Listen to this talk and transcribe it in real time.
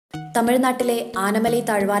തമിഴ്നാട്ടിലെ ആനമലൈ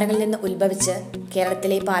താഴ്വാരങ്ങളിൽ നിന്ന് ഉത്ഭവിച്ച്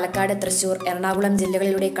കേരളത്തിലെ പാലക്കാട്, തൃശൂർ, എറണാകുളം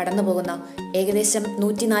ജില്ലകളിലൂടെ കടന്നുപോകുന്ന ഏകദേശം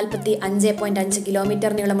 145.5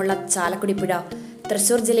 കിലോമീറ്റർ നീളമുള്ള ചാലക്കുടി പുഴ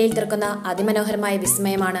തൃശൂർ ജില്ലയിൽ തീർക്കുന്ന അതിമനോഹരമായ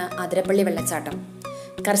വിസ്മയമാണ് അതിരപ്പള്ളി വെള്ളച്ചാട്ടം.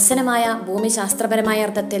 കർശനമായ ഭൂമിശാസ്ത്രപരമായ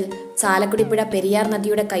അർത്ഥത്തിൽ ചാലക്കുടി പുഴ പെരിയാർ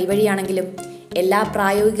നദിയുടെ കൈവഴിയാണെങ്കിലും എല്ലാ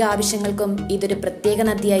പ്രായോഗിക ആവശ്യങ്ങൾക്കും ഇതൊരു പ്രത്യേക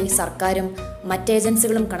നദിയായി സർക്കാരും മറ്റ്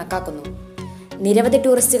ഏജൻസികളും കണക്കാക്കുന്നു. നിരവധി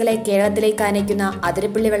ടൂറിസ്റ്റുകളെ കേരളത്തിലേക്ക് ആനയിക്കുന്ന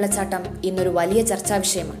അതിരപ്പള്ളി വെള്ളച്ചാട്ടം ഇന്നൊരു വലിയ ചർച്ചാ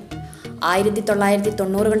വിഷയമാണ്.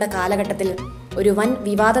 1990കളുടെ കാലഘട്ടത്തിൽ ഒരു വൻ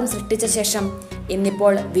വിവാദം സൃഷ്ടിച്ച ശേഷം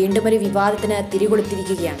ഇന്നിപ്പോൾ വീണ്ടും ഒരു വിവാദത്തിന്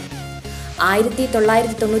തിരികൊളുത്തിരിക്കുകയാണ്.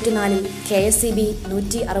 1994 KSEB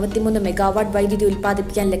 163 മെഗാവാട്ട് വൈദ്യുതി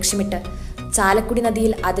ഉൽപ്പാദിപ്പിക്കാൻ ലക്ഷ്യമിട്ട് ചാലക്കുടി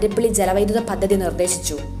നദിയിൽ അതിരപ്പള്ളി ജലവൈദ്യുത പദ്ധതി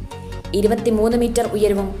നിർദ്ദേശിച്ചു. 23 മീറ്റർ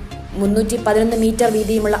ഉയരവും 311 മീറ്റർ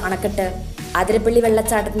വീതിയുമുള്ള അണക്കെട്ട് അതിരപ്പള്ളി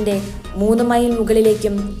വെള്ളച്ചാട്ടത്തിന്റെ 3 മൈൽ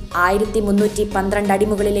മുകളിലേക്കും 1312 അടി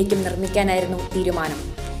മുകളിലേക്കും നിർമ്മിക്കാനായിരുന്നു തീരുമാനം.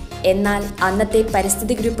 എന്നാൽ അന്നത്തെ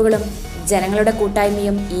പരിസ്ഥിതി ഗ്രൂപ്പുകളും ജനങ്ങളുടെ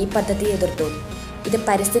കൂട്ടായ്മയും ഈ പദ്ധതി എതിർത്തു. ഇത്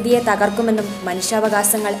പരിസ്ഥിതിയെ തകർക്കുമെന്നും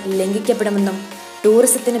മനുഷ്യാവകാശങ്ങൾ ലംഘിക്കപ്പെടുമെന്നും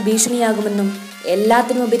ടൂറിസത്തിന് ഭീഷണിയാകുമെന്നും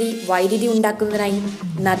എല്ലാത്തിനുമുപരി വൈദ്യുതി ഉണ്ടാക്കുന്നതിനായി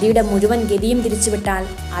നദിയുടെ മുഴുവൻ ഗതിയും തിരിച്ചുവിട്ടാൽ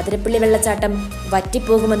അതിരപ്പള്ളി വെള്ളച്ചാട്ടം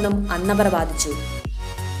വറ്റിപ്പോകുമെന്നും അന്നവർ വാദിച്ചു.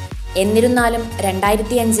 എന്നിരുന്നാലും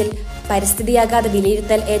 2005 പരിസ്ഥിതിയാഘാത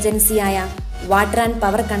വിലയിരുത്തൽ ഏജൻസിയായ water and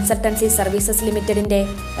power consultancy services ലിമിറ്റഡിന്റെ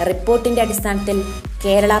റിപ്പോർട്ടിന്റെ അടിസ്ഥാനത്തിൽ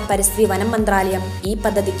കേരള പരിസ്ഥിതി വനം മന്ത്രാലയം ഈ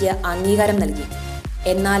പദ്ധതിക്ക് അംഗീകാരം നൽകി.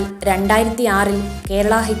 എന്നാൽ 2006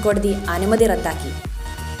 കേരള ഹൈക്കോടതി അനുമതി റദ്ദാക്കി.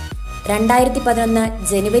 2011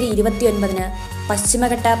 ജനുവരി 29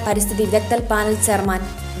 പശ്ചിമഘട്ട പരിസ്ഥിതി വിദഗ്ധ പാനൽ ചെയർമാൻ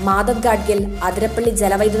മാധവ് ഗാഡ്ഗിൽ അതിരപ്പള്ളി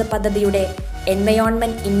ജലവൈദ്യുത പദ്ധതിയുടെ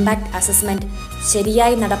എൻവയോൺമെന്റ് ഇമ്പാക്ട് അസസ്മെന്റ്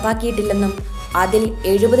ശരിയായി നടപ്പാക്കിയിട്ടില്ലെന്നും അതിൽ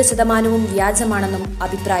 70% വ്യാജമാണെന്നും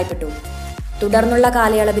അഭിപ്രായപ്പെട്ടു. തുടർന്നുള്ള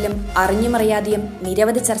കാലയളവിലും അറിഞ്ഞുമറിയാതെയും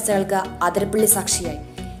നിരവധി ചർച്ചകൾക്ക് അതിരപ്പള്ളി സാക്ഷിയായി.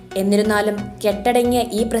 എന്നിരുന്നാലും കെട്ടടങ്ങിയ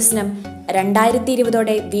ഈ പ്രശ്നം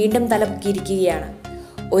 2020 വീണ്ടും തലപൊക്കിയിരിക്കുകയാണ്.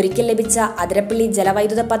 ഒരിക്കൽ ലഭിച്ച അതിരപ്പള്ളി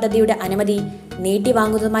ജലവൈദ്യുത പദ്ധതിയുടെ അനുമതി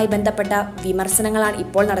നീട്ടിവാങ്ങുന്നതുമായി ബന്ധപ്പെട്ട വിമർശനങ്ങളാണ്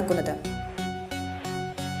ഇപ്പോൾ നടക്കുന്നത്.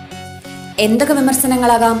 എന്തൊക്കെ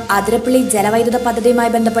വിമർശനങ്ങളാകാം അതിരപ്പള്ളി ജലവൈദ്യുത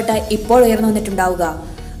പദ്ധതിയുമായി ബന്ധപ്പെട്ട് ഇപ്പോൾ ഉയർന്നു വന്നിട്ടുണ്ടാവുക?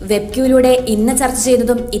 വെബ്ക്യൂയിലൂടെ ഇന്ന് ചർച്ച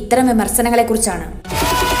ചെയ്യുന്നതും ഇത്തരം വിമർശനങ്ങളെക്കുറിച്ചാണ്.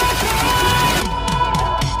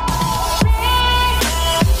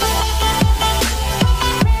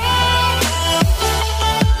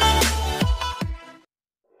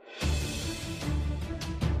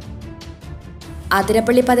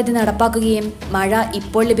 അതിരപ്പള്ളി പദ്ധതി നടപ്പാക്കുകയും മഴ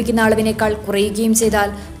ഇപ്പോൾ ലഭിക്കുന്ന അളവിനേക്കാൾ കുറയുകയും ചെയ്താൽ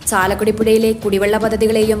ചാലക്കുടി പുഴയിലെ കുടിവെള്ള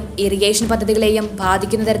പദ്ധതികളെയും ഇറിഗേഷൻ പദ്ധതികളെയും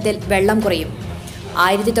ബാധിക്കുന്ന തരത്തിൽ വെള്ളം കുറയും.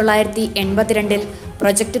 1982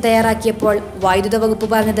 പ്രൊജക്ട് തയ്യാറാക്കിയപ്പോൾ വൈദ്യുത വകുപ്പ്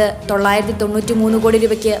പറഞ്ഞത് 993 കോടി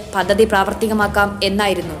രൂപയ്ക്ക് പദ്ധതി പ്രാവർത്തികമാക്കാം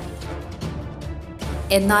എന്നായിരുന്നു.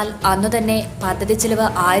 എന്നാൽ അന്നു തന്നെ പദ്ധതി ചെലവ്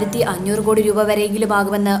 1500 കോടി രൂപ വരെയെങ്കിലും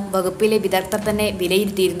ആകുമെന്ന് വകുപ്പിലെ വിദഗ്ധർ തന്നെ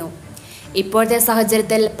വിലയിരുത്തിയിരുന്നു. ഇപ്പോഴത്തെ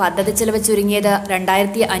സാഹചര്യത്തിൽ പദ്ധതി ചെലവ് ചുരുങ്ങിയത്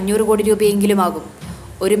 2500 കോടി രൂപയെങ്കിലുമാകും.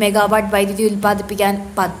 1 മെഗാവാട്ട് വൈദ്യുതി ഉൽപ്പാദിപ്പിക്കാൻ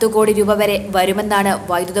 10 കോടി രൂപ വരെ വരുമെന്നാണ്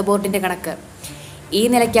വൈദ്യുത ബോർഡിന്റെ കണക്ക്. ഈ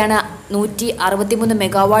നിലയ്ക്കാണ് 163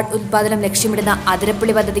 മെഗാവാട്ട് ഉൽപ്പാദനം ലക്ഷ്യമിടുന്ന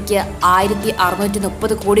അതിരപ്പള്ളി പദ്ധതിക്ക്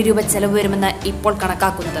 1630 കോടി രൂപ ചെലവ് വരുമെന്ന് ഇപ്പോൾ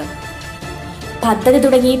കണക്കാക്കുന്നത്. പദ്ധതി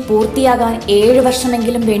തുടങ്ങി പൂർത്തിയാകാൻ 7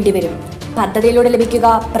 വർഷമെങ്കിലും വേണ്ടിവരും. പദ്ധതിയിലൂടെ ലഭിക്കുക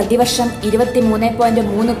പ്രതിവർഷം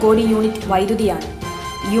 23.3 കോടി യൂണിറ്റ് വൈദ്യുതിയാണ്.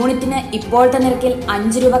 യൂണിറ്റിന് ഇപ്പോഴത്തെ നിരക്കിൽ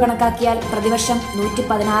 5 രൂപ കണക്കാക്കിയാൽ പ്രതിവർഷം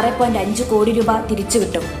 116.5 കോടി രൂപ തിരിച്ചു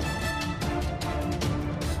കിട്ടും.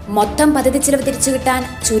 മൊത്തം പദ്ധതി ചെലവ് തിരിച്ചു കിട്ടാൻ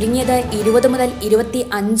ചുരുങ്ങിയത് 20 മുതൽ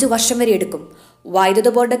 25 വർഷം വരെ എടുക്കും. വൈദ്യുത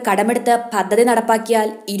ബോർഡ് കടമെടുത്ത് പദ്ധതി നടപ്പാക്കിയാൽ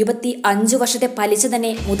 25 വർഷത്തെ പലിശ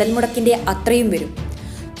തന്നെ മുതൽ മുടക്കിന്റെ അത്രയും വരും.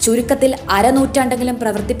 ചുരുക്കത്തിൽ അരനൂറ്റാണ്ടെങ്കിലും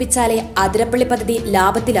പ്രവർത്തിപ്പിച്ചാലേ അതിരപ്പള്ളി പദ്ധതി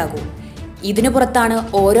ലാഭത്തിലാകൂ. ഇതിനു പുറത്താണ്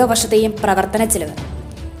ഓരോ വർഷത്തെയും പ്രവർത്തന ചെലവ്.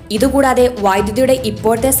 ഇതുകൂടാതെ വൈദ്യുതിയുടെ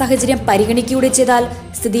ഇപ്പോഴത്തെ സാഹചര്യം പരിഗണിക്കുകയൂടെ ചെയ്താൽ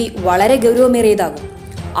സ്ഥിതി വളരെ ഗൗരവമേറിയതാകും.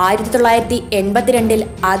 1982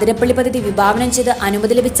 അതിരപ്പള്ളി പദ്ധതി വിഭാവനം ചെയ്ത്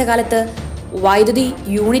അനുമതി ലഭിച്ച കാലത്ത് വൈദ്യുതി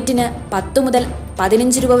യൂണിറ്റിന് 10 മുതൽ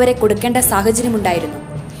 15 രൂപ വരെ കൊടുക്കേണ്ട സാഹചര്യമുണ്ടായിരുന്നു.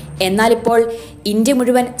 എന്നാൽ ഇപ്പോൾ ഇന്ത്യ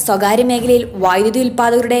മുഴുവൻ സ്വകാര്യ മേഖലയിൽ വൈദ്യുതി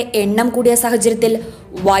ഉൽപ്പാദകരുടെ എണ്ണം കൂടിയ സാഹചര്യത്തിൽ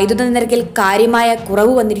വൈദ്യുത നിരക്കിൽ കാര്യമായ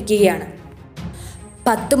കുറവ് വന്നിരിക്കുകയാണ്.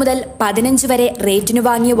 10 മുതൽ 15 വരെ റേറ്റിനു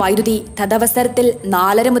വാങ്ങിയ വൈദ്യുതി തദവസരത്തിൽ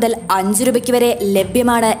 4.5 മുതൽ 5 രൂപയ്ക്ക് വരെ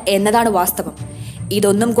ലഭ്യമാണ് എന്നതാണ് വാസ്തവം.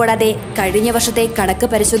 ഇതൊന്നും കൂടാതെ കഴിഞ്ഞ വർഷത്തെ കണക്ക്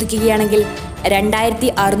പരിശോധിക്കുകയാണെങ്കിൽ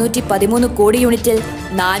 2613 കോടി യൂണിറ്റിൽ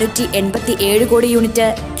 487 കോടി യൂണിറ്റ്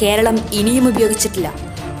കേരളം ഇനിയും ഉപയോഗിച്ചിട്ടില്ല.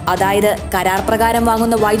 അതായത് കരാർ പ്രകാരം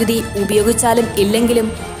വാങ്ങുന്ന വൈദ്യുതി ഉപയോഗിച്ചാലും ഇല്ലെങ്കിലും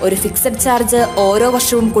ഒരു ഫിക്സഡ് ചാർജ് ഓരോ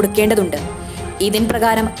വർഷവും കൊടുക്കേണ്ടതുണ്ട്. ഇതിൻ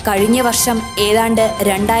പ്രകാരം കഴിഞ്ഞ വർഷം ഏതാണ്ട്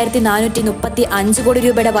 2435 കോടി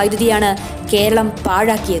രൂപയുടെ വൈദ്യുതിയാണ് കേരളം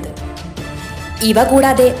പാഴാക്കിയത്. ഇവ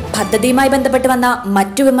കൂടാതെ പദ്ധതിയുമായി ബന്ധപ്പെട്ട് വന്ന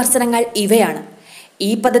മറ്റു വിമർശനങ്ങൾ ഇവയാണ്.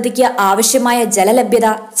 ഈ പദ്ധതിക്ക് ആവശ്യമായ ജലലഭ്യത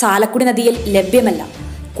ചാലക്കുടി നദിയിൽ ലഭ്യമല്ല.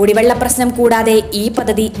 കുടിവെള്ള പ്രശ്നം കൂടാതെ ഈ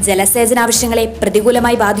പദ്ധതി ജലസേചനാവശ്യങ്ങളെ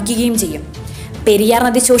പ്രതികൂലമായി ബാധിക്കുകയും ചെയ്യും. പെരിയാർ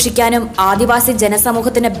നദി ശോഷിക്കാനും ആദിവാസി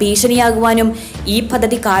ജനസമൂഹത്തിന് ഭീഷണിയാകുവാനും ഈ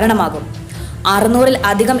പദ്ധതി കാരണമാകും. 600-ൽ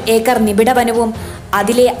അധികം ഏക്കർ നിബിഡ വനവും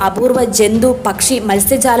അതിലെ അപൂർവ ജന്തു പക്ഷി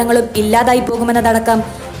മത്സ്യജാലങ്ങളും ഇല്ലാതായി പോകുമെന്നതടക്കം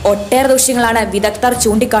ഒട്ടേറെ ദൂഷ്യങ്ങളാണ് വിദഗ്ധർ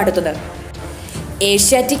ചൂണ്ടിക്കാട്ടുന്നത്.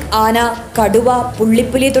 ഏഷ്യാറ്റിക് ആന, കടുവ,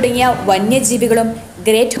 പുള്ളിപ്പുലി തുടങ്ങിയ വന്യജീവികളും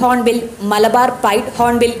great hornbill, Malabar pied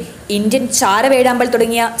hornbill, Indian ചാരവേഴാമ്പൽ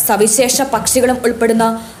തുടങ്ങിയ സവിശേഷ പക്ഷികളും ഉൾപ്പെടുന്ന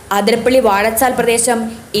അതിരപ്പള്ളി വാഴച്ചാൽ പ്രദേശം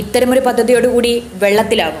ഇത്തരമൊരു പദ്ധതിയോടുകൂടി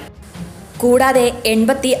വെള്ളത്തിലാകും. കൂടാതെ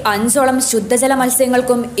 85ഓളം ശുദ്ധജല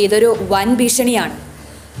മത്സ്യങ്ങൾക്കും ഇതൊരു വൻ ഭീഷണിയാണ്.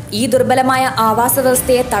 ഈ ദുർബലമായ ആവാസ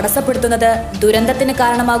വ്യവസ്ഥയെ തടസ്സപ്പെടുത്തുന്നത് ദുരന്തത്തിന്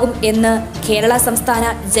കാരണമാകും എന്ന് കേരള സംസ്ഥാന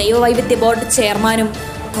ജൈവവൈവിധ്യ ബോർഡ് ചെയർമാനും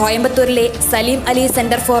കോയമ്പത്തൂരിലെ Saleem Ali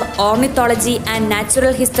centre for ornithology and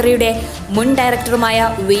natural ഹിസ്റ്ററിയുടെ മുൻ ഡയറക്ടറുമായ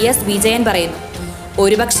VS വിജയൻ പറയുന്നു.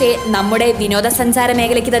 ഒരുപക്ഷെ നമ്മുടെ വിനോദസഞ്ചാര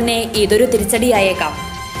മേഖലയ്ക്ക് തന്നെ ഇതൊരു തിരിച്ചടിയായേക്കാം.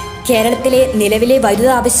 കേരളത്തിലെ നിലവിലെ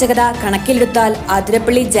വൈദ്യുത ആവശ്യകത കണക്കിലെടുത്താൽ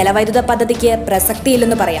അതിരപ്പള്ളി ജലവൈദ്യുത പദ്ധതിക്ക്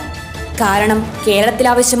പ്രസക്തിയില്ലെന്ന് പറയാം. കാരണം കേരളത്തിൽ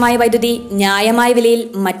ആവശ്യമായ വൈദ്യുതി ന്യായമായ വിലയിൽ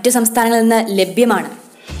മറ്റു സംസ്ഥാനങ്ങളിൽ നിന്ന് ലഭ്യമാണ്.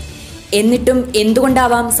 എന്നിട്ടും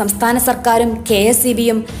എന്തുകൊണ്ടാവാം സംസ്ഥാന സർക്കാരും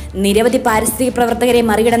KSEBയും നിരവധി പാരിസ്ഥിതിക പ്രവർത്തകരെ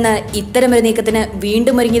മറികടന്ന് ഇത്തരമൊരു നീക്കത്തിന്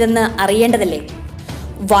വീണ്ടും ഒരുങ്ങിയതെന്ന് അറിയേണ്ടതല്ലേ?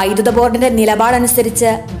 വൈദ്യുത ബോർഡിന്റെ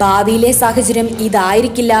നിലപാടനുസരിച്ച് ഭാവിയിലെ സാഹചര്യം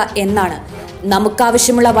ഇതായിരിക്കില്ല എന്നാണ്.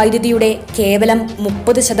 നമുക്കാവശ്യമുള്ള വൈദ്യുതിയുടെ കേവലം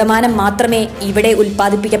 30% മാത്രമേ ഇവിടെ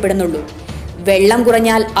ഉൽപ്പാദിപ്പിക്കപ്പെടുന്നുള്ളൂ. വെള്ളം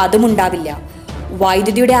കുറഞ്ഞാൽ അതുമുണ്ടാവില്ല.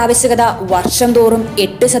 വൈദ്യുതിയുടെ ആവശ്യകത വർഷം തോറും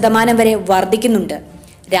 8% വരെ വർദ്ധിക്കുന്നുണ്ട്.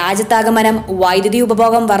 രാജ്യത്താകമാനം വൈദ്യുതി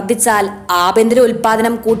ഉപഭോഗം വർദ്ധിച്ചാൽ ആഭ്യന്തര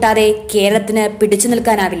ഉൽപ്പാദനം കൂട്ടാതെ കേരളത്തിന് പിടിച്ചു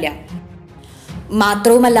നിൽക്കാനാവില്ല.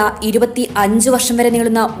 മാത്രവുമല്ല 25 വർഷം വരെ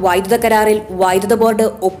നീളുന്ന വൈദ്യുത കരാറിൽ വൈദ്യുത ബോർഡ്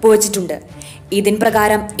ഒപ്പുവച്ചിട്ടുണ്ട്. ഇതിൻ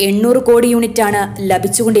പ്രകാരം 800 കോടി യൂണിറ്റാണ്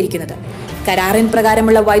ലഭിച്ചുകൊണ്ടിരിക്കുന്നത്. കരാറിൻ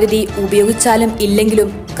പ്രകാരമുള്ള വൈദ്യുതി ഉപയോഗിച്ചാലും ഇല്ലെങ്കിലും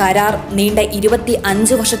കരാർ നീണ്ട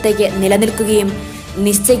 25 വർഷത്തേക്ക് നിലനിൽക്കുകയും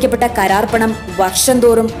നിശ്ചയിക്കപ്പെട്ട കരാർ പണം വർഷം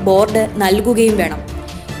തോറും ബോർഡ് നൽകുകയും വേണം.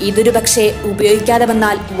 ഇതൊരു പക്ഷേ ഉപയോഗിക്കാതെ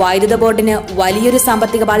വന്നാൽ വൈദ്യുത ബോർഡിന് വലിയൊരു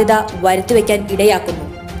സാമ്പത്തിക ബാധ്യത വരുത്തിവെക്കാൻ ഇടയാക്കുന്നു.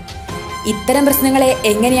 ഇത്തരം പ്രശ്നങ്ങളെ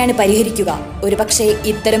എങ്ങനെയാണ് പരിഹരിക്കുക? ഒരുപക്ഷെ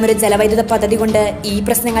ഇത്തരമൊരു ജലവൈദ്യുത പദ്ധതി കൊണ്ട് ഈ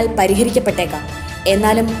പ്രശ്നങ്ങൾ പരിഹരിക്കപ്പെട്ടേക്കാം.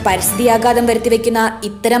 എന്നാലും പരിസ്ഥിതിയാഘാതം വരുത്തിവെക്കുന്ന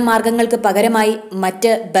ഇത്തരം മാർഗങ്ങൾക്ക് പകരമായി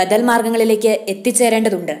മറ്റ് ബദൽ മാർഗങ്ങളിലേക്ക്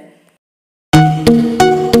എത്തിച്ചേരേണ്ടതുണ്ട്.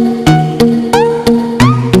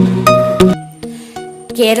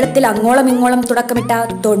 കേരളത്തിൽ അങ്ങോളം ഇങ്ങോളം തുടക്കമിട്ട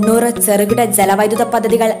 90 ചെറുകിട ജലവൈദ്യുത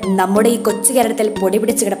പദ്ധതികൾ നമ്മുടെ ഈ കൊച്ചു കേരളത്തിൽ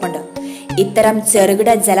പൊടിപിടിച്ച് കിടപ്പുണ്ട്. ഇത്തരം ചെറുകിട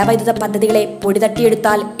ജലവൈദ്യുത പദ്ധതികളെ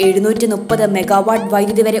പൊടിതട്ടിയെടുത്താൽ 730 മെഗാവാട്ട്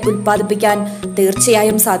വൈദ്യുതി വരെ ഉൽപ്പാദിപ്പിക്കാൻ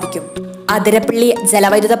തീർച്ചയായും സാധിക്കും. അതിരപ്പള്ളി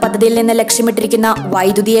ജലവൈദ്യുത പദ്ധതിയിൽ നിന്ന് ലക്ഷ്യമിട്ടിരിക്കുന്ന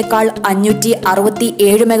വൈദ്യുതിയേക്കാൾ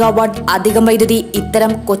 567 മെഗാവാട്ട് അധികം വൈദ്യുതി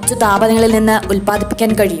ഇത്തരം കൊച്ചു താപനങ്ങളിൽ നിന്ന്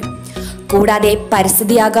ഉൽപ്പാദിപ്പിക്കാൻ കഴിയും. കൂടാതെ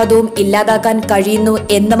പരിസ്ഥിതിയാഘാതവും ഇല്ലാതാക്കാൻ കഴിയുന്നു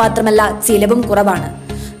എന്ന് മാത്രമല്ല ചിലവും കുറവാണ്.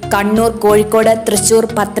 കണ്ണൂർ, കോഴിക്കോട്, തൃശൂർ,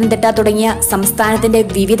 പത്തനംതിട്ട തുടങ്ങിയ സംസ്ഥാനത്തിന്റെ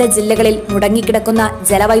വിവിധ ജില്ലകളിൽ മുടങ്ങിക്കിടക്കുന്ന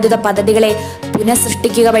ജലവൈദ്യുത പദ്ധതികളെ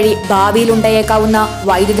പുനഃസൃഷ്ടിക്കുക വഴി ഭാവിയിൽ ഉണ്ടായേക്കാവുന്ന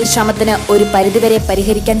വൈദ്യുതി ക്ഷാമത്തിന് ഒരു പരിധിവരെ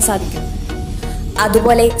പരിഹരിക്കാൻ സാധിക്കും.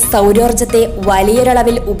 അതുപോലെ സൗരോർജത്തെ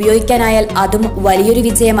വലിയൊരളവിൽ ഉപയോഗിക്കാനായാൽ അതും വലിയൊരു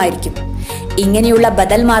വിജയമായിരിക്കും. ഇങ്ങനെയുള്ള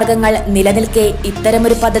ബദൽ മാർഗങ്ങൾ നിലനിൽക്കെ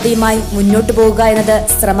ഇത്തരമൊരു പദ്ധതിയുമായി മുന്നോട്ടു പോകുക എന്നത്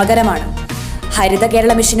ശ്രമകരമാണ്. ഹരിത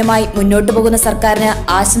കേരള മിഷനുമായി മുന്നോട്ടു പോകുന്ന സർക്കാരിന്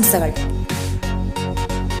ആശംസകൾ.